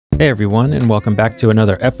Hey everyone, and welcome back to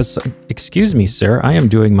another episode. Excuse me, sir, I am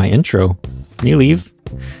doing my intro. Can you leave?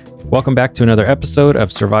 Welcome back to another episode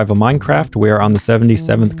of Survival Minecraft. We are on the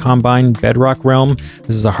 77th Combine Bedrock realm.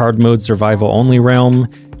 This is a hard mode survival only realm.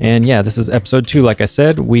 And yeah, this is episode 2. Like I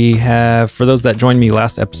said, we have, for those that joined me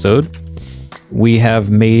last episode, we have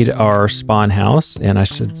made our spawn house, and I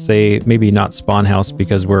should say maybe not spawn house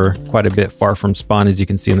because we're quite a bit far from spawn, as you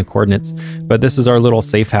can see in the coordinates, but this is our little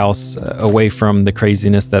safe house away from the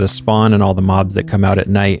craziness that is spawn and all the mobs that come out at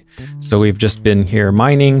night. So we've just been here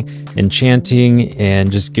mining, enchanting,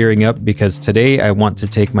 and just gearing up because today I want to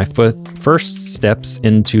take my first steps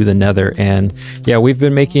into the nether. And yeah, we've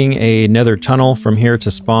been making a nether tunnel from here to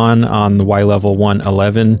spawn on the Y level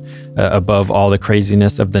 111 above all the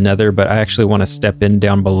craziness of the nether, but I actually want to step in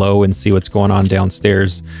down below and see what's going on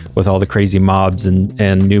downstairs with all the crazy mobs and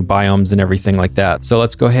new biomes and everything like that. So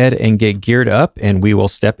let's go ahead and get geared up and we will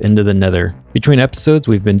step into the nether. Between episodes,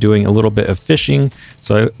 we've been doing a little bit of fishing.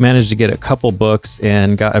 So I managed to get a couple books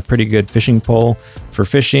and got a pretty good fishing pole for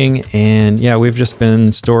fishing. And yeah, we've just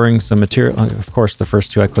been storing some material. Of course, the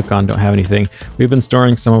first two I click on don't have anything. We've been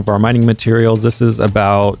storing some of our mining materials. This is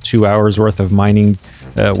about 2 hours worth of mining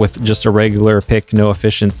with just a regular pick, no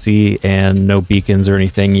efficiency and no beacons or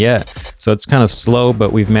anything yet. So it's kind of slow,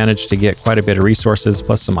 but we've managed to get quite a bit of resources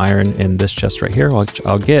plus some iron in this chest right here, which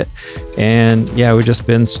I'll get. And yeah, we've just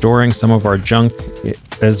been storing some of our junk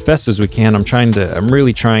as best as we can. I'm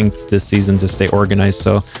really trying this season to stay organized.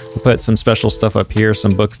 So we put some special stuff up here,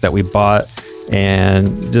 some books that we bought, and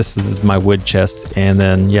this is my wood chest, and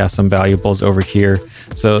then yeah, some valuables over here.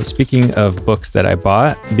 So speaking of books that I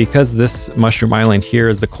bought, because this mushroom island here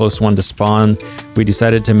is the close one to spawn, we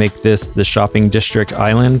decided to make this the shopping district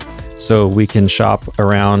island so we can shop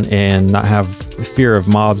around and not have fear of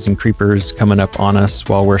mobs and creepers coming up on us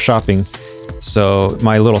while we're shopping. So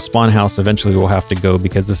my little spawn house eventually will have to go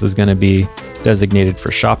because this is going to be designated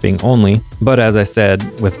for shopping only. But as I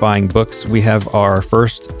said, with buying books, we have our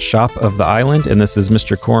first shop of the island, and this is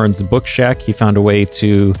Mr. Corn's book shack. He found a way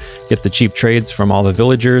to get the cheap trades from all the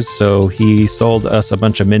villagers, so he sold us a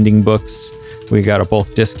bunch of mending books. We got a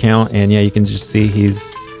bulk discount, and yeah, you can just see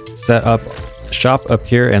he's set up shop up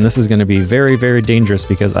here, and this is going to be very, very dangerous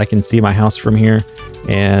because I can see my house from here,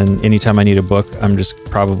 and anytime I need a book, I'm just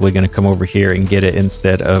probably going to come over here and get it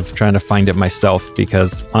instead of trying to find it myself,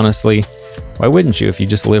 because honestly, why wouldn't you if you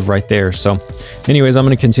just live right there? So anyways, I'm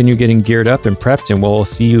going to continue getting geared up and prepped, and we'll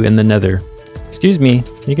see you in the nether. Excuse me,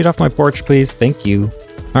 can you get off my porch, please? Thank you.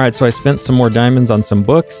 All right, so I spent some more diamonds on some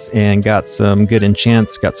books and got some good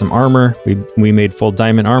enchants, got some armor. We made full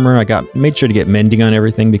diamond armor. I made sure to get mending on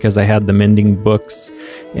everything because I had the mending books,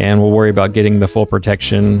 and we'll worry about getting the full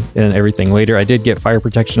protection and everything later. I did get fire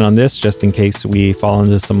protection on this just in case we fall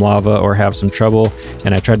into some lava or have some trouble,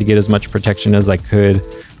 and I tried to get as much protection as I could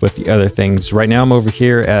with the other things. Right now I'm over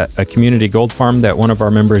here at a community gold farm that one of our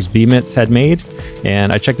members, B-Mitts, had made,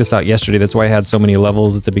 and I checked this out yesterday. That's why I had so many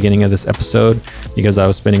levels at the beginning of this episode, because I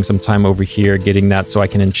was spending some time over here getting that so I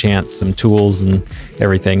can enchant some tools and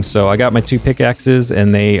everything. So I got my 2 pickaxes,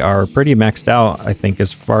 and they are pretty maxed out, I think,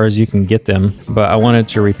 as far as you can get them. But I wanted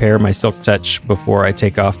to repair my silk touch before I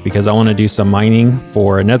take off because I want to do some mining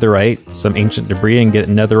for netherite, some ancient debris, and get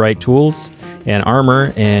netherite tools and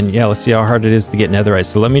armor. And yeah, let's see how hard it is to get netherite.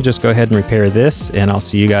 So let me just go ahead and repair this, and I'll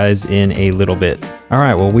see you guys in a little bit. All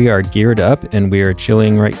right, well, we are geared up and we are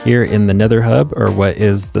chilling right here in the nether hub, or what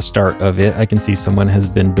is the start of it. I can see someone has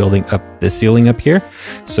been building up the ceiling up here.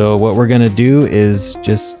 So what we're gonna do is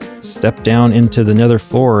just step down into the nether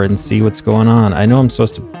floor and see what's going on. I know I'm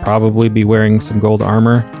supposed to probably be wearing some gold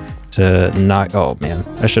armor to not, oh man,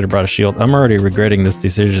 I should have brought a shield. I'm already regretting this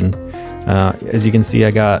decision. As you can see,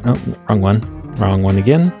 I got, oh, wrong one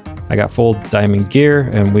again. I got full diamond gear,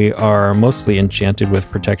 and we are mostly enchanted with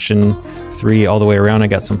protection 3 all the way around. I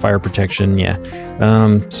got some fire protection, yeah.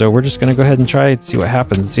 So we're just gonna go ahead and try it, see what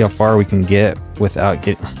happens, see how far we can get without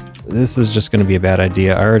getting... This is just gonna be a bad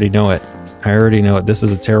idea. I already know it. This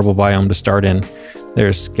is a terrible biome to start in.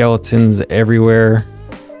 There's skeletons everywhere.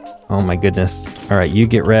 Oh my goodness. All right, you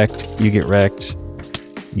get wrecked, you get wrecked,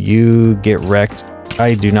 you get wrecked.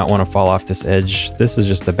 I do not want to fall off this edge. This is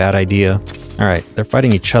just a bad idea. All right, they're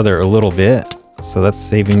fighting each other a little bit, so that's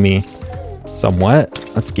saving me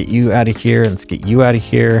somewhat. Let's get you out of here. Let's get you out of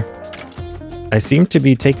here. I seem to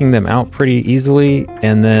be taking them out pretty easily,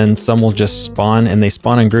 and then some will just spawn, and they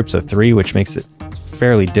spawn in groups of 3, which makes it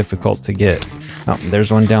fairly difficult to get. Oh,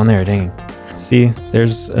 there's one down there, dang. See,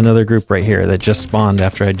 there's another group right here that just spawned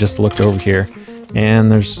after I just looked over here,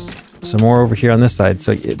 and there's some more over here on this side.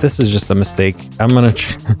 So this is just a mistake. I'm gonna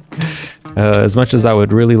As much as I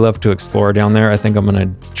would really love to explore down there, I think I'm gonna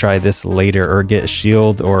try this later, or get a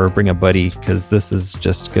shield or bring a buddy, because this is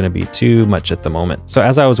just gonna be too much at the moment. So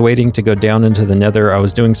as I was waiting to go down into the Nether, I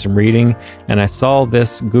was doing some reading and I saw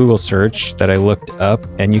this Google search that I looked up,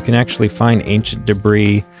 and you can actually find ancient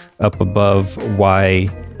debris up above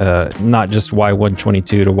not just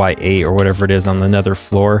Y122 to Y8 or whatever it is on the Nether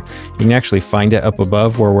floor. You can actually find it up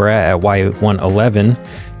above where we're at Y111.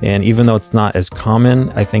 And even though it's not as common,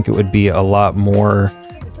 I think it would be a lot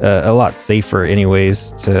safer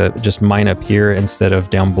anyways to just mine up here instead of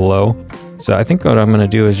down below. So I think what I'm gonna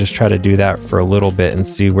do is just try to do that for a little bit and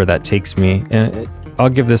see where that takes me. And I'll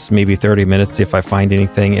give this maybe 30 minutes, see if I find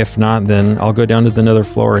anything. If not, then I'll go down to the Nether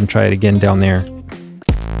floor and try it again down there.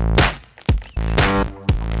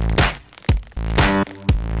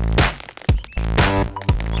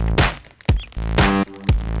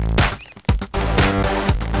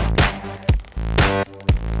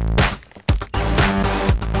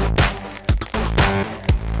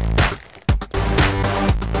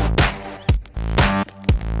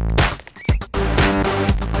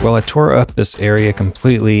 Well, I tore up this area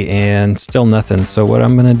completely and still nothing. So what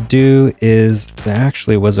I'm gonna do is, there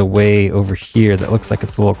actually was a way over here that looks like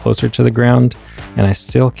it's a little closer to the ground, and I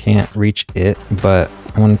still can't reach it, but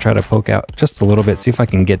I want to try to poke out just a little bit, see if I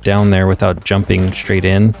can get down there without jumping straight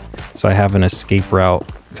in, so I have an escape route,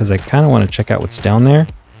 because I kind of want to check out what's down there,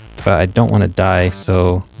 but I don't want to die.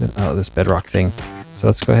 So, oh, this bedrock thing. So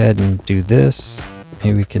let's go ahead and do this.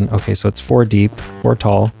 Maybe we can, okay, so it's 4 deep, 4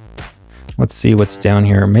 tall. Let's see what's down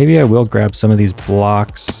here. Maybe I will grab some of these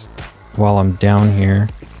blocks while I'm down here.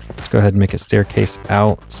 Let's go ahead and make a staircase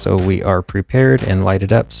out so we are prepared, and light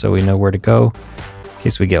it up so we know where to go in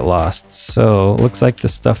case we get lost. So looks like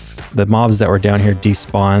the mobs that were down here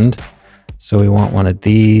despawned. So we want one of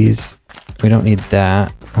these. We don't need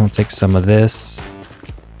that. I'll take some of this.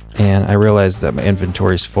 And I realized that my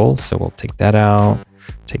inventory is full, so we'll take that out,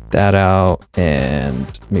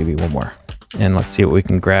 and maybe one more. And let's see what we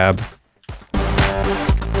can grab.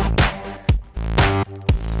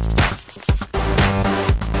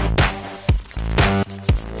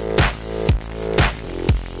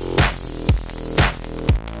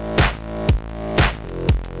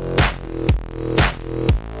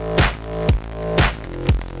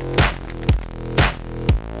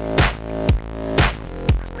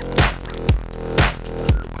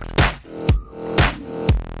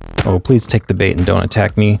 Oh, please take the bait and don't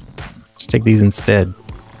attack me. Just take these instead.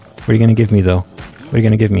 What are you gonna give me, though? What are you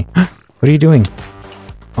gonna give me? What are you doing?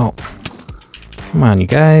 Oh, come on, you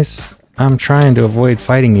guys. I'm trying to avoid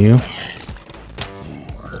fighting you.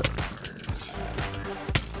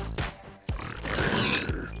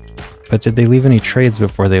 But did they leave any trades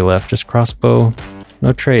before they left? Just crossbow?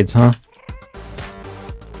 No trades, huh?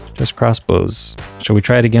 Just crossbows. Shall we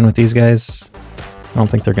try it again with these guys? I don't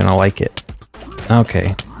think they're gonna like it.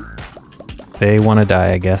 Okay. They want to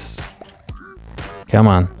die, I guess. Come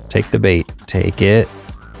on, take the bait. Take it.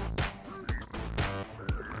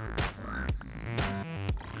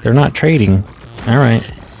 They're not trading. All right.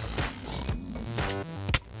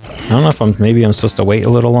 I don't know if maybe I'm supposed to wait a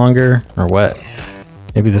little longer or what.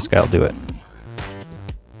 Maybe this guy will do it.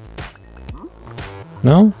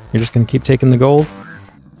 No? You're just going to keep taking the gold?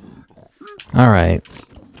 All right.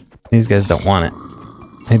 These guys don't want it.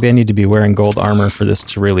 Maybe I need to be wearing gold armor for this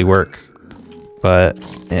to really work. But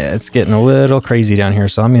yeah, it's getting a little crazy down here,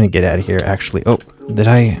 so I'm going to get out of here, actually. Oh, did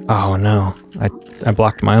I? Oh, no. I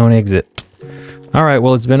blocked my own exit. All right,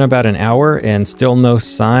 well, it's been about an hour and still no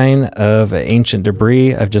sign of ancient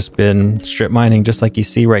debris. I've just been strip mining just like you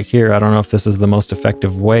see right here. I don't know if this is the most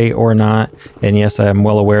effective way or not. And yes, I'm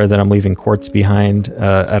well aware that I'm leaving quartz behind.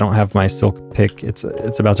 I don't have my silk pick. It's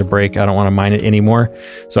about to break. I don't want to mine it anymore.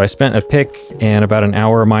 So I spent a pick and about an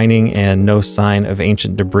hour mining and no sign of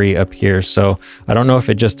ancient debris up here. So I don't know if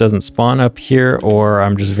it just doesn't spawn up here or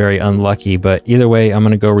I'm just very unlucky. But either way, I'm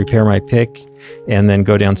going to go repair my pick and then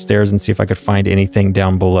go downstairs and see if I could find anything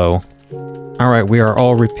down below. All right, we are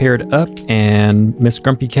all repaired up, and Miss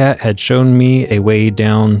Grumpy Cat had shown me a way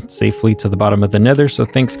down safely to the bottom of the Nether, so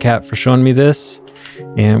thanks, Cat, for showing me this.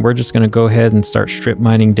 And we're just going to go ahead and start strip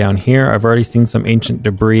mining down here. I've already seen some ancient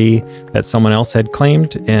debris that someone else had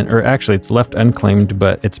claimed, or actually it's left unclaimed,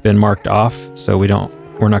 but it's been marked off, so we're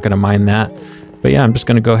not going to mine that. But yeah, I'm just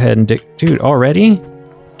going to go ahead and dig. Dude, already?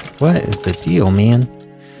 What is the deal, man?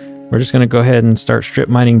 We're just going to go ahead and start strip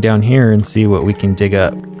mining down here and see what we can dig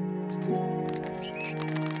up.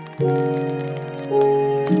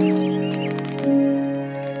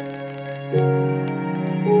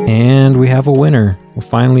 And we have a winner. We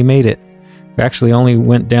finally made it. We actually only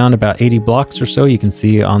went down about 80 blocks or so, you can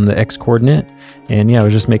see on the X coordinate. And yeah, I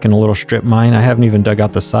was just making a little strip mine. I haven't even dug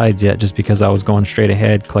out the sides yet just because I was going straight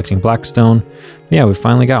ahead collecting blackstone. But yeah, we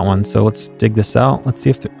finally got one. So let's dig this out. Let's see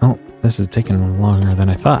if oh, this is taking longer than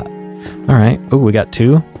I thought. All right. Oh, we got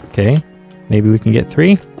 2. Okay. Maybe we can get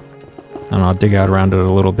 3. I don't know. I'll dig out around it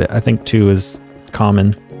a little bit. I think 2 is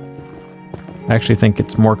common. I actually think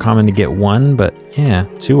it's more common to get 1, but yeah,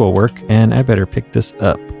 2 will work. And I better pick this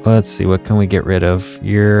up. Let's see, what can we get rid of?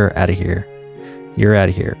 You're out of here. You're out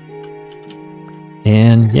of here.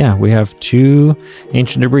 And yeah, we have 2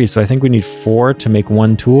 ancient debris. So I think we need 4 to make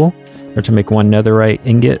 1 tool, or to make 1 netherite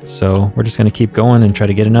ingot. So we're just going to keep going and try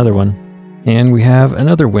to get another one. And we have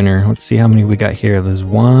another winner. Let's see how many we got here. There's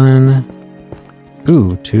 1,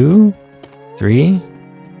 ooh, 2, 3.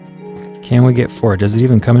 Can we get 4? Does it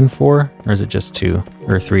even come in 4? Or is it just 2?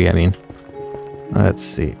 Or 3, I mean. Let's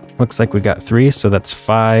see. Looks like we got 3, so that's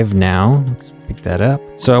 5 now. Let's pick that up.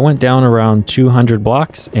 So I went down around 200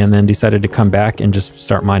 blocks and then decided to come back and just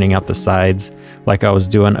start mining out the sides like I was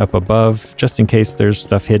doing up above, just in case there's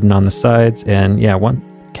stuff hidden on the sides. And yeah,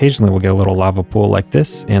 occasionally we'll get a little lava pool like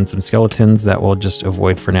this and some skeletons that we'll just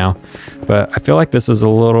avoid for now. But I feel like this is a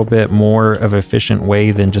little bit more of an efficient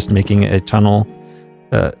way than just making a tunnel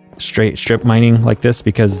straight strip mining like this,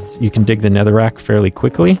 because you can dig the netherrack fairly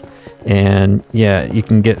quickly. And yeah, you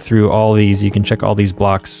can get through all these, you can check all these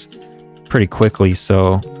blocks pretty quickly.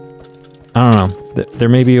 So I don't know, there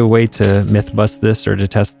may be a way to myth bust this or to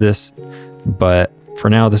test this, but for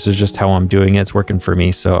now this is just how I'm doing it. It's working for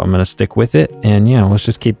me, so I'm gonna stick with it. And yeah, let's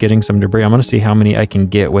just keep getting some debris. I'm gonna see how many I can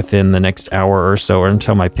get within the next hour or so, or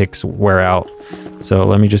until my picks wear out. So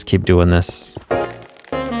let me just keep doing this.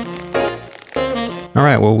 All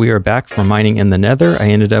right, well, we are back from mining in the nether. I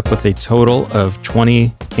ended up with a total of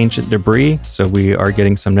 20 ancient debris. So we are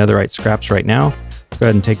getting some netherite scraps right now. Let's go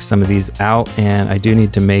ahead and take some of these out. And I do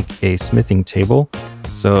need to make a smithing table.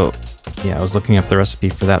 So yeah, I was looking up the recipe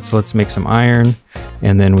for that. So let's make some iron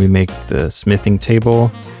and then we make the smithing table.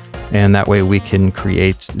 And that way we can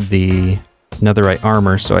create the netherite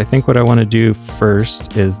armor. So I think what I want to do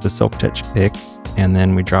first is the silk touch pick. And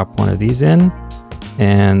then we drop one of these in,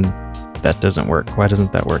 and that doesn't work. Why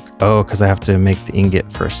doesn't that work? Oh, because I have to make the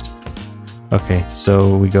ingot first. Okay,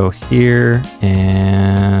 so we go here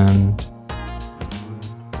and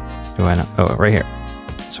do I know? Oh, right here.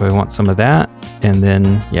 So we want some of that. And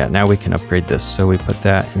then, yeah, now we can upgrade this. So we put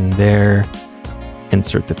that in there,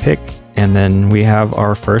 insert the pick, and then we have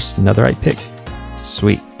our first netherite pick.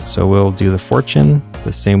 Sweet. So we'll do the fortune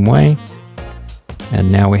the same way. And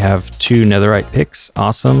now we have 2 netherite picks.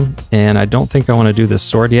 Awesome. And I don't think I want to do this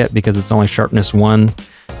sword yet because it's only sharpness 1.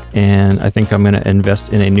 And I think I'm going to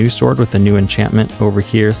invest in a new sword with a new enchantment over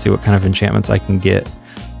here, see what kind of enchantments I can get.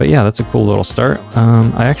 But yeah, that's a cool little start.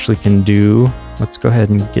 I actually can do, let's go ahead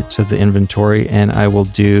and get to the inventory, and I will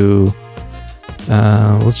do,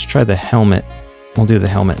 let's try the helmet. We'll do the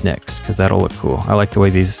helmet next because that'll look cool. I like the way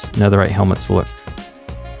these netherite helmets look.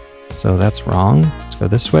 So that's wrong. Let's go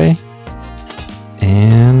this way.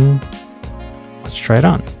 And let's try it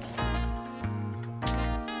on.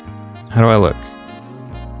 How do I look?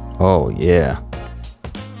 Oh, yeah.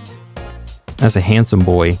 That's a handsome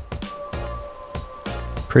boy.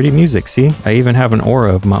 Pretty music, see? I even have an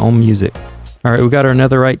aura of my own music. All right, we got our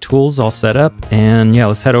netherite tools all set up, and yeah,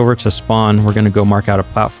 let's head over to spawn. We're gonna go mark out a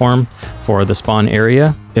platform for the spawn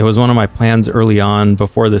area. It was one of my plans early on,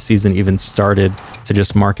 before the season even started, to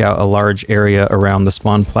just mark out a large area around the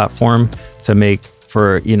spawn platform to make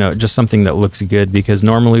for, you know, just something that looks good, because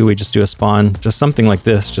normally we just do a spawn, just something like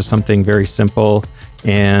this, just something very simple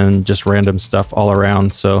and just random stuff all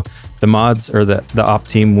around. So the mods, or the op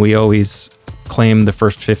team, we always claim the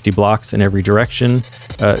first 50 blocks in every direction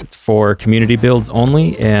for community builds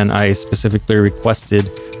only, and I specifically requested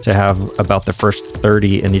to have about the first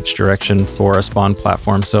 30 in each direction for a spawn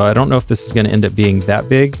platform. So I don't know if this is going to end up being that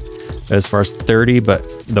big as far as 30,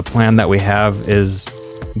 but the plan that we have is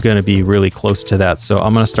going to be really close to that. So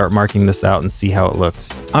I'm going to start marking this out and see how it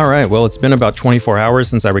looks. All right, well, it's been about 24 hours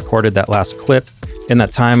since I recorded that last clip. In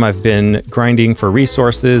that time, I've been grinding for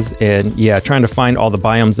resources and yeah, trying to find all the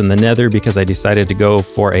biomes in the nether, because I decided to go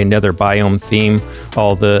for a nether biome theme,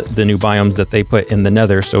 all the new biomes that they put in the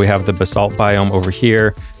nether. So we have the basalt biome over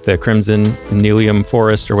here, the Crimson Nelium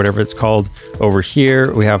Forest or whatever it's called over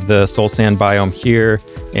here. We have the Soul Sand biome here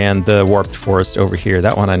and the Warped Forest over here.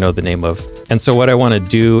 That one I know the name of. And so what I want to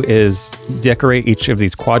do is decorate each of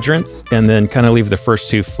these quadrants and then kind of leave the first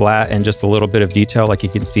two flat and just a little bit of detail like you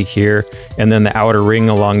can see here. And then the outer ring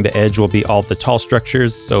along the edge will be all the tall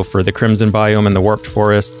structures. So for the Crimson biome and the Warped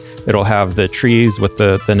Forest, it'll have the trees with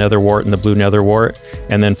the nether wart and the blue nether wart.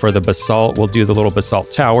 And then for the basalt, we'll do the little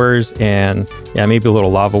basalt towers and yeah, maybe a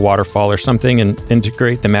little lava waterfall or something and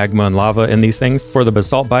integrate the magma and lava in these things. For the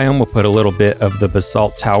basalt biome, we'll put a little bit of the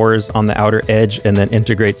basalt towers on the outer edge and then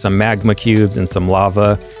integrate some magma cubes and some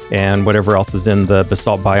lava and whatever else is in the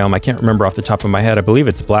basalt biome. I can't remember off the top of my head. I believe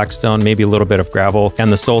it's blackstone, maybe a little bit of gravel.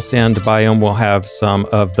 And the soul sand biome will have some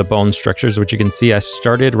of the bone structures, which you can see I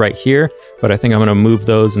started right here, but I think I'm going to move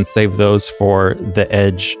those and save those for the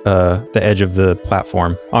edge of the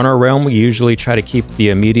platform. On our realm, we usually try to keep the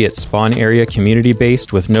immediate spawn area community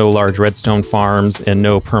based with no large redstone farms and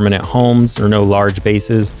no permanent homes or no large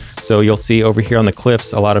bases. So you'll see over here on the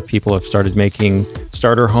cliffs, a lot of people have started making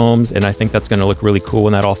starter homes, and I think that's going to look really cool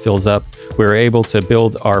when that all fills up. We were able to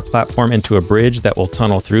build our platform into a bridge that will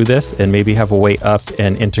tunnel through this and maybe have a way up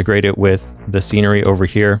and integrate it with the scenery over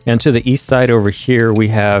here. And to the east side over here, we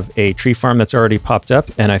have a tree farm that's already popped up,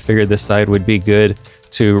 and I figured this side would be good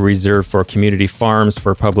to reserve for community farms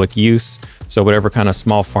for public use. So whatever kind of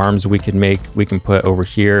small farms we can make, we can put over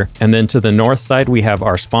here. And then to the north side, we have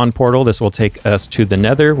our spawn portal. This will take us to the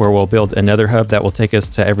nether, where we'll build a nether hub that will take us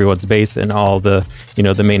to everyone's base and all the,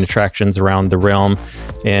 the main attractions around the realm.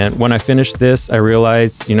 And when I finished this, I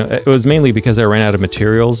realized, it was mainly because I ran out of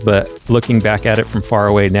materials, but looking back at it from far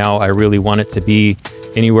away now, I really want it to be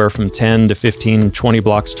anywhere from 10 to 15, 20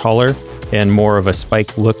 blocks taller and more of a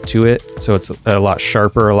spike look to it. So it's a lot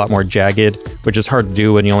sharper, a lot more jagged, which is hard to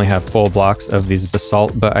do when you only have full blocks of these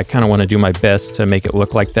basalt, but I kind of want to do my best to make it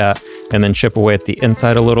look like that and then chip away at the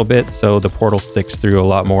inside a little bit so the portal sticks through a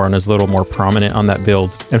lot more and is a little more prominent on that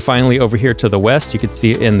build. And finally, over here to the west, you can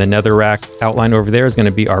see in the netherrack outline over there is going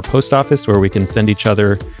to be our post office where we can send each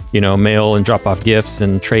other, mail and drop off gifts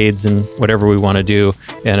and trades and whatever we want to do.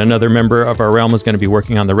 And another member of our realm is going to be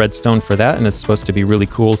working on the redstone for that, and it's supposed to be really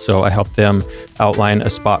cool. So I helped them outline a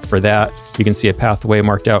spot for that. You can see a pathway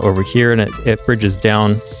marked out over here, and it bridges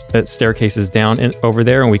down, it staircases down over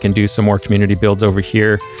there, and we can do some more community builds over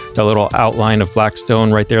here. The little outline of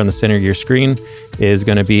blackstone right there in the center of your screen is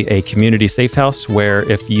going to be a community safe house where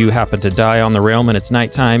if you happen to die on the realm and it's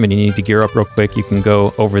nighttime and you need to gear up real quick, you can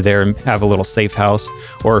go over there and have a little safe house.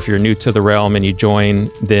 Or if you're new to the realm and you join,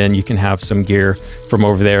 then you can have some gear from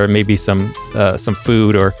over there, maybe some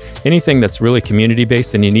food or anything that's really community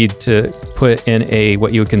based and you need to put in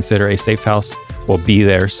what you would consider a safe house will be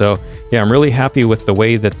there. So yeah, I'm really happy with the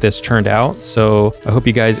way that this turned out. So I hope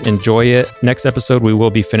you guys enjoy it. Next episode, we will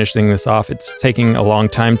be finishing this off. It's taking a long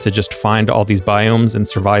time to just find all these biomes and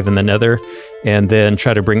survive in the nether and then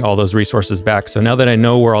try to bring all those resources back. So now that I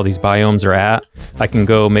know where all these biomes are at, I can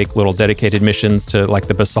go make little dedicated missions to like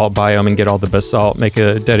the basalt biome and get all the basalt, make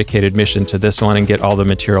a dedicated mission to this one and get all the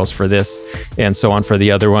materials for this and so on for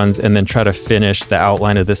the other ones, and then try to finish the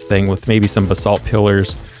outline of this thing with maybe some basalt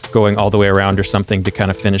pillars going all the way around or something to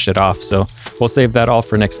kind of finish it off. So we'll save that all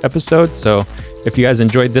for next episode. So if you guys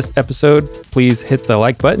enjoyed this episode, please hit the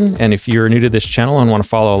like button. And if you're new to this channel and want to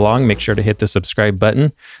follow along, make sure to hit the subscribe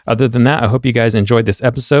button. Other than that, I hope you guys enjoyed this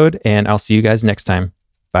episode and I'll see you guys next time.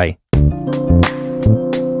 Bye.